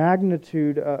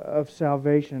magnitude of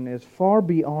salvation is far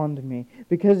beyond me,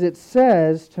 because it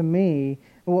says to me,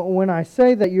 when I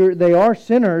say that they are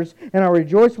sinners and I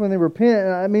rejoice when they repent,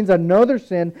 that means I know their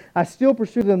sin, I still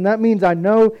pursue them. That means I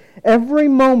know every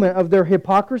moment of their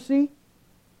hypocrisy,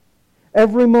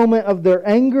 every moment of their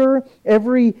anger,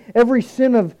 every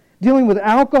sin of dealing with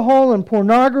alcohol and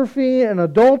pornography and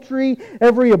adultery,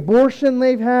 every abortion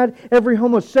they've had, every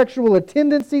homosexual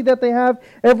tendency that they have,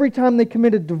 every time they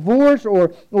committed divorce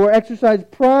or exercised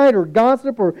pride or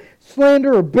gossip or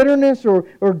slander or bitterness or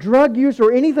drug use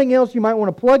or anything else you might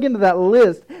want to plug into that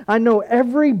list. I know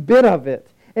every bit of it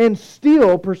and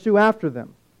still pursue after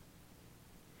them.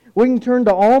 We can turn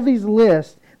to all these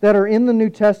lists that are in the New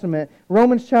Testament.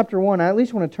 Romans chapter 1, I at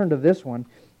least want to turn to this one,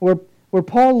 where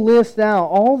Paul lists out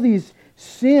all these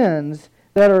sins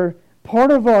that are part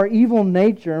of our evil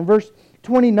nature. In verse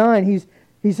 29,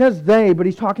 he says they, but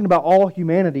he's talking about all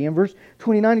humanity. In verse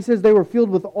 29, he says they were filled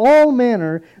with all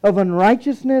manner of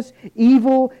unrighteousness,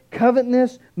 evil,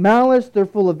 covetousness, malice. They're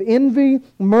full of envy,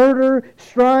 murder,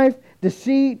 strife,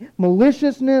 deceit,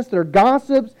 maliciousness. They're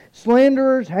gossips,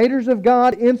 slanderers, haters of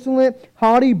God, insolent,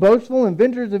 haughty, boastful,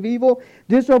 inventors of evil,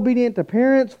 disobedient to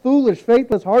parents, foolish,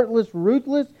 faithless, heartless,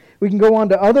 ruthless. We can go on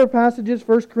to other passages,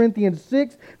 1 Corinthians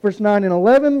 6, verse 9 and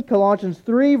 11, Colossians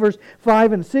 3, verse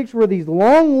 5 and 6, where these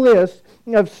long lists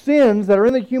of sins that are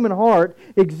in the human heart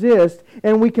exist,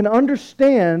 and we can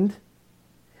understand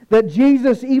that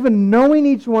Jesus, even knowing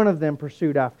each one of them,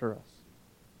 pursued after us.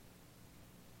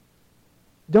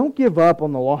 Don't give up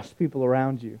on the lost people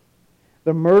around you.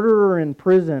 The murderer in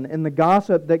prison and the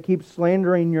gossip that keeps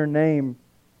slandering your name,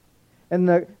 and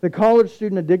the college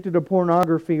student addicted to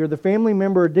pornography, or the family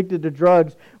member addicted to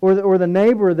drugs, or the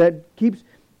neighbor that keeps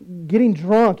getting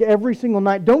drunk every single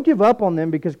night. Don't give up on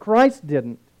them, because Christ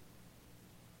didn't.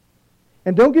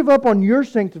 And don't give up on your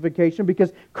sanctification,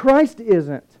 because Christ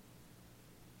isn't.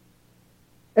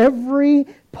 Every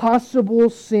possible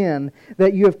sin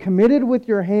that you have committed with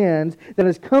your hands, that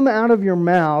has come out of your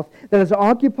mouth, that has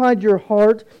occupied your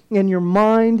heart and your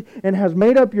mind and has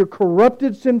made up your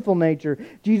corrupted sinful nature,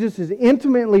 Jesus is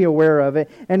intimately aware of it,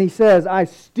 and He says, I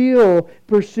still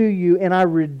pursue you and I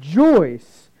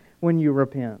rejoice when you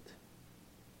repent.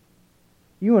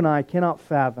 You and I cannot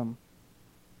fathom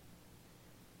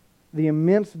the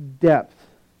immense depth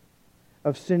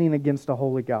of sinning against a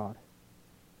holy God.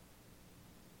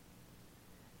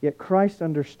 Yet Christ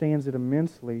understands it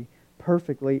immensely,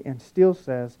 perfectly, and still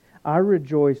says, I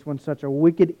rejoice when such a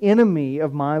wicked enemy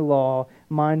of my law,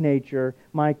 my nature,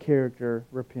 my character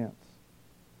repents.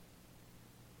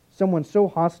 Someone so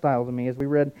hostile to me, as we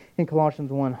read in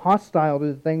Colossians 1, hostile to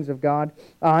the things of God,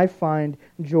 I find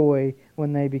joy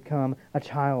when they become a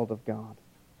child of God.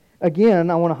 Again,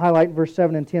 I want to highlight verse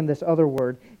 7 and 10, this other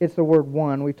word. It's the word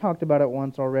one. We've talked about it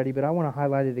once already, but I want to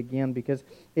highlight it again because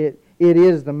it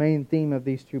is the main theme of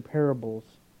these two parables.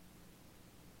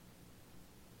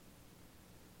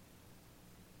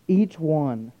 Each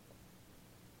one,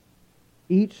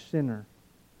 each sinner,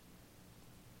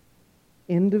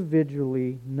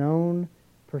 individually known,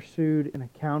 pursued, and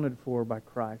accounted for by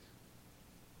Christ.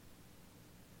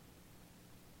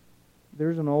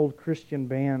 There's an old Christian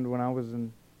band when I was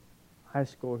in high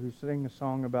school who sang a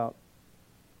song about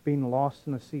being lost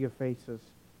in a sea of faces.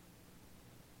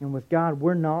 And with God,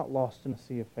 we're not lost in a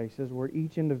sea of faces. We're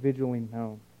each individually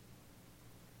known.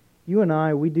 You and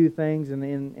I, we do things,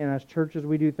 and as churches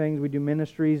we do things, we do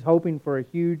ministries, hoping for a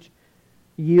huge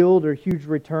yield or huge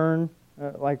return.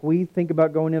 Like we think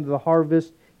about going into the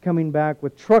harvest, coming back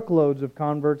with truckloads of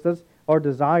converts. That's our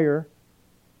desire.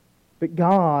 But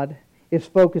God is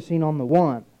focusing on the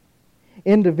one.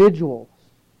 Individuals.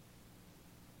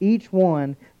 Each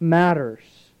one matters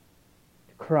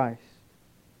to Christ.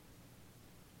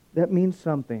 That means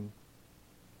something.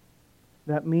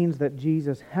 That means that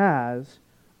Jesus has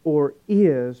or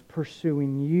is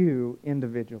pursuing you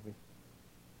individually.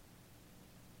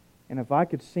 And if I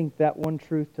could sink that one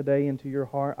truth today into your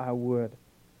heart, I would.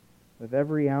 With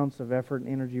every ounce of effort and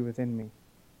energy within me.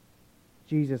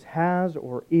 Jesus has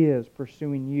or is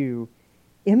pursuing you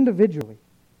individually.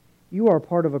 You are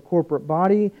part of a corporate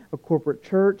body, a corporate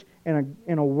church, and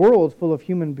a world full of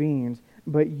human beings,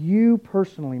 but you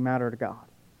personally matter to God.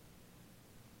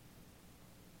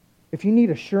 If you need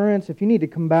assurance, if you need to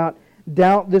combat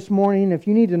doubt this morning, if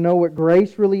you need to know what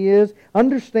grace really is,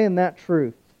 understand that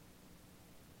truth.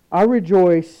 I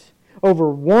rejoice over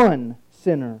one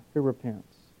sinner who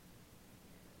repents.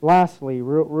 Lastly,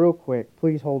 real quick,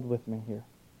 please hold with me here.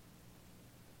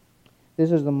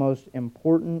 This is the most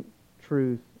important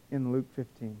truth in Luke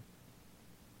 15.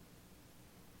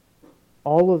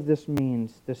 All of this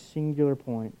means this singular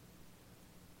point,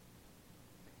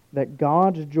 that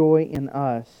God's joy in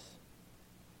us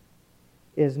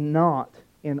is not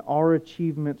in our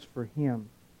achievements for Him,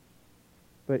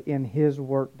 but in His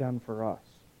work done for us.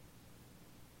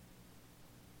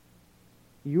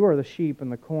 You are the sheep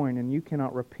and the coin, and you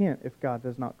cannot repent if God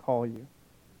does not call you.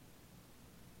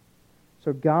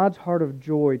 So God's heart of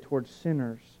joy towards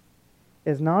sinners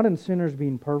is not in sinners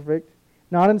being perfect,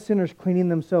 not in sinners cleaning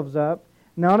themselves up,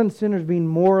 not in sinners being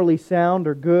morally sound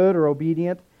or good or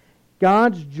obedient.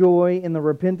 God's joy in the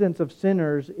repentance of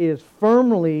sinners is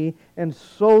firmly and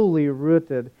solely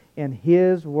rooted in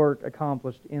His work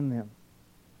accomplished in them.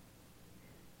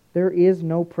 There is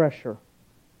no pressure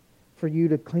for you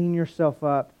to clean yourself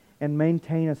up and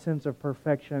maintain a sense of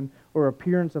perfection or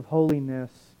appearance of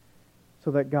holiness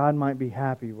so that God might be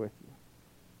happy with you.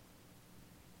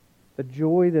 The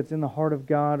joy that's in the heart of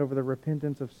God over the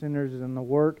repentance of sinners is in the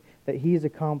work that He has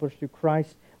accomplished through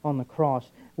Christ on the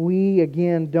cross. We,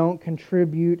 again, don't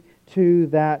contribute to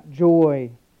that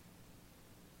joy.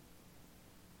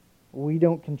 We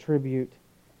don't contribute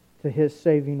to His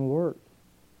saving work.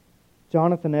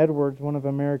 Jonathan Edwards, one of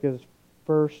America's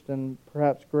first and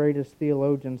perhaps greatest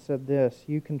theologians, said this: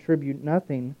 you contribute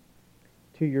nothing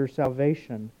to your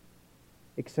salvation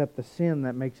except the sin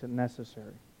that makes it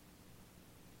necessary.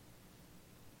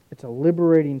 It's a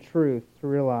liberating truth to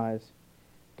realize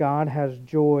God has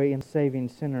joy in saving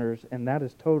sinners, and that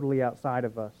is totally outside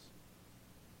of us.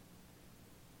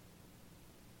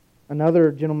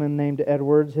 Another gentleman named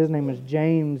Edwards, his name is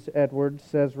James Edwards,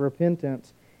 says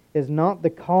repentance is not the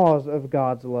cause of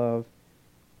God's love,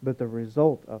 but the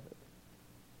result of it.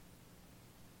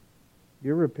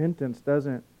 Your repentance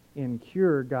doesn't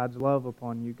incur God's love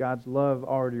upon you. God's love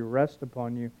already rests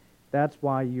upon you. That's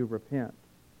why you repent.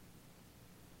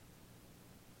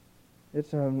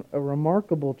 It's a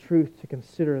remarkable truth to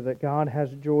consider that God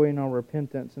has joy in our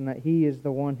repentance and that He is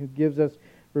the one who gives us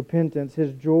repentance.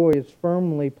 His joy is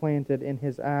firmly planted in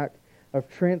His act of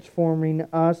transforming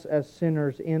us as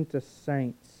sinners into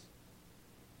saints,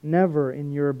 never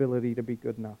in your ability to be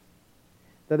good enough.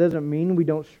 That doesn't mean we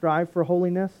don't strive for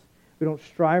holiness. We don't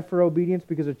strive for obedience,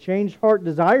 because a changed heart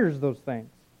desires those things.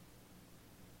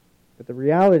 But the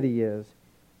reality is,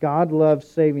 God loves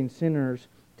saving sinners,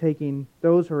 taking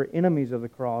those who are enemies of the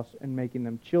cross and making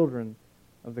them children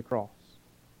of the cross.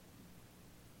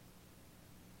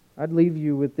 I'd leave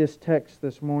you with this text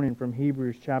this morning from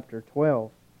Hebrews chapter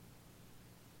 12.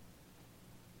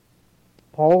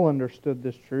 Paul understood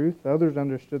this truth. Others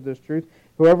understood this truth.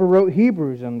 Whoever wrote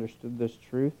Hebrews understood this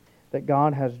truth, that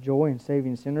God has joy in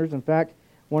saving sinners. In fact,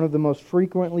 one of the most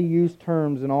frequently used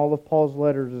terms in all of Paul's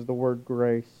letters is the word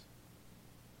grace.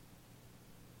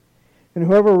 And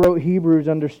whoever wrote Hebrews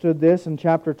understood this. In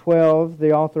chapter 12,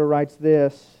 the author writes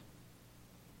this: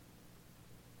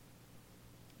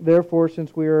 "Therefore,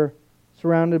 since we are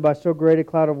surrounded by so great a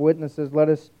cloud of witnesses, let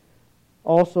us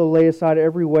also lay aside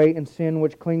every weight and sin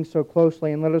which clings so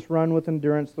closely, and let us run with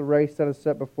endurance the race that is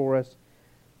set before us."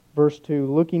 Verse 2,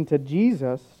 "Looking to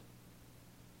Jesus,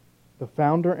 the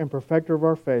founder and perfecter of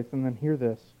our faith," and then hear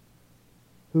this,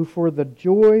 "who for the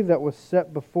joy that was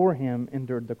set before Him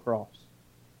endured the cross,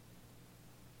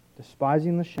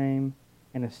 despising the shame,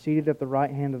 and is seated at the right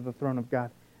hand of the throne of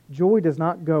God." Joy does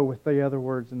not go with the other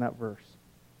words in that verse.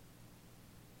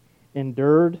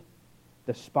 Endured,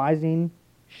 despising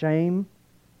shame,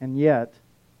 and yet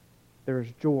there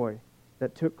is joy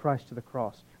that took Christ to the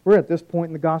cross. We're at this point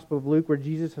in the Gospel of Luke where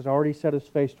Jesus has already set His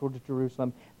face towards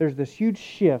Jerusalem. There's this huge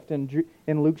shift in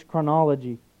Luke's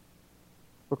chronology,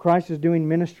 where Christ is doing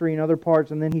ministry in other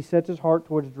parts, and then He sets His heart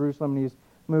towards Jerusalem, and He's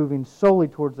moving solely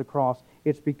towards the cross.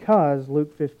 It's because,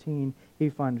 Luke 15, He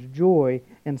finds joy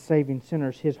in saving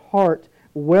sinners. His heart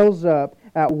wells up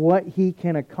at what He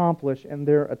can accomplish in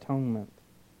their atonement.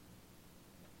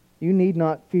 You need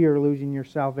not fear losing your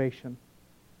salvation.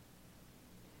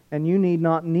 And you need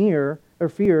not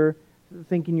fear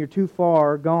thinking you're too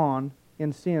far gone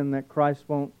in sin that Christ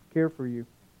won't care for you.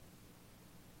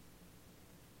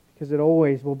 Because it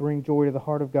always will bring joy to the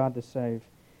heart of God to save.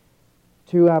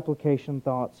 Two application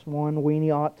thoughts. One, we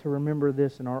ought to remember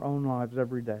this in our own lives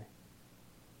every day,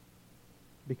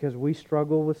 because we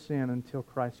struggle with sin until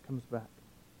Christ comes back.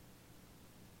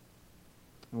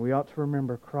 And we ought to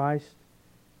remember Christ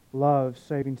loves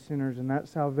saving sinners, and that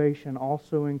salvation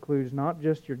also includes not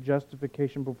just your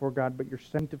justification before God, but your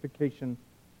sanctification,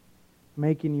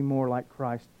 making you more like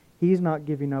Christ. He's not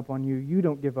giving up on you. You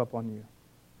don't give up on you.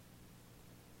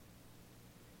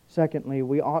 Secondly,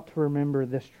 we ought to remember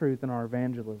this truth in our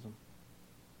evangelism.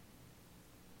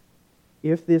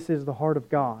 If this is the heart of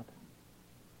God,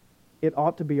 it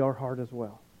ought to be our heart as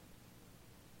well.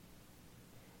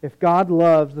 If God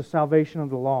loves the salvation of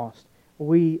the lost,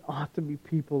 we ought to be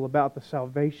people about the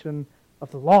salvation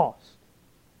of the lost.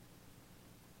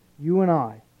 You and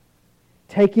I,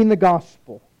 taking the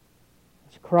gospel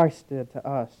as Christ did to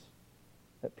us,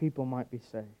 that people might be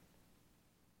saved.